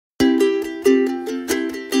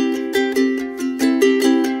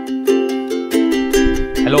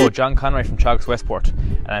Hello, John Conroy from Teagasc Westport,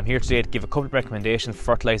 and I'm here today to give a couple of recommendations for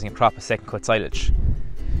fertilising a crop of second cut silage.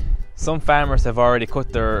 Some farmers have already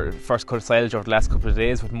cut their first cut of silage over the last couple of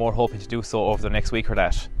days, with more hoping to do so over the next week or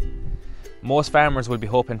that. Most farmers will be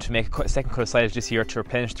hoping to make a second cut of silage this year to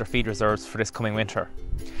replenish their feed reserves for this coming winter.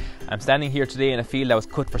 I'm standing here today in a field that was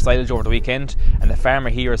cut for silage over the weekend, and the farmer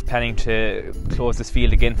here is planning to close this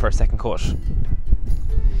field again for a second cut.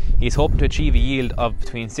 He's hoping to achieve a yield of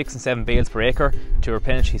between 6 and 7 bales per acre to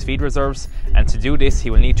replenish his feed reserves, and to do this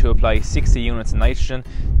he will need to apply 60 units of nitrogen,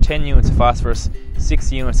 10 units of phosphorus,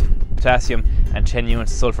 60 units of potassium and 10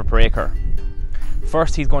 units of sulphur per acre.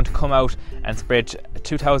 First he's going to come out and spread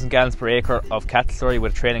 2,000 gallons per acre of cattle slurry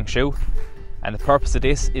with a trailing shoe, and the purpose of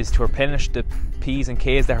this is to replenish the P's and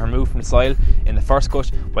K's that are removed from the soil in the first cut,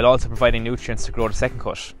 while also providing nutrients to grow the second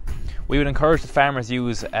cut. We would encourage the farmers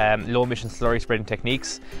use low emission slurry spreading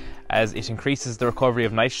techniques, as it increases the recovery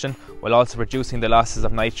of nitrogen while also reducing the losses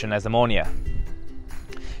of nitrogen as ammonia.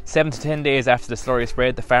 7 to 10 days after the slurry is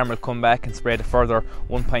spread, the farmer will come back and spread a further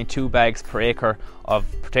 1.2 bags per acre of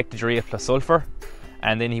protected urea plus sulphur,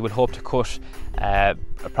 and then he would hope to cut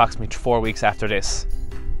approximately 4 weeks after this.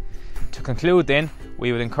 To conclude then,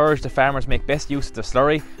 we would encourage the farmers make best use of the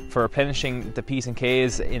slurry for replenishing the P's and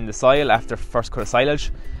K's in the soil after first cut of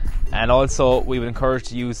silage, and also we would encourage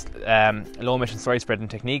to use low emission slurry spreading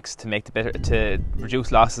techniques to make to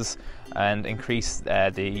reduce losses and increase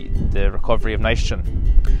the recovery of nitrogen.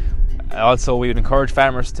 Also, we would encourage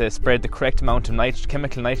farmers to spread the correct amount of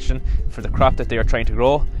chemical nitrogen for the crop that they are trying to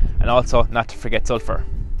grow, and also not to forget sulphur.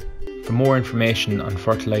 For more information on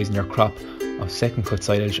fertilising your crop of second cut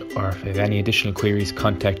silage, or if you have any additional queries,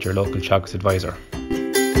 contact your local Teagasc advisor.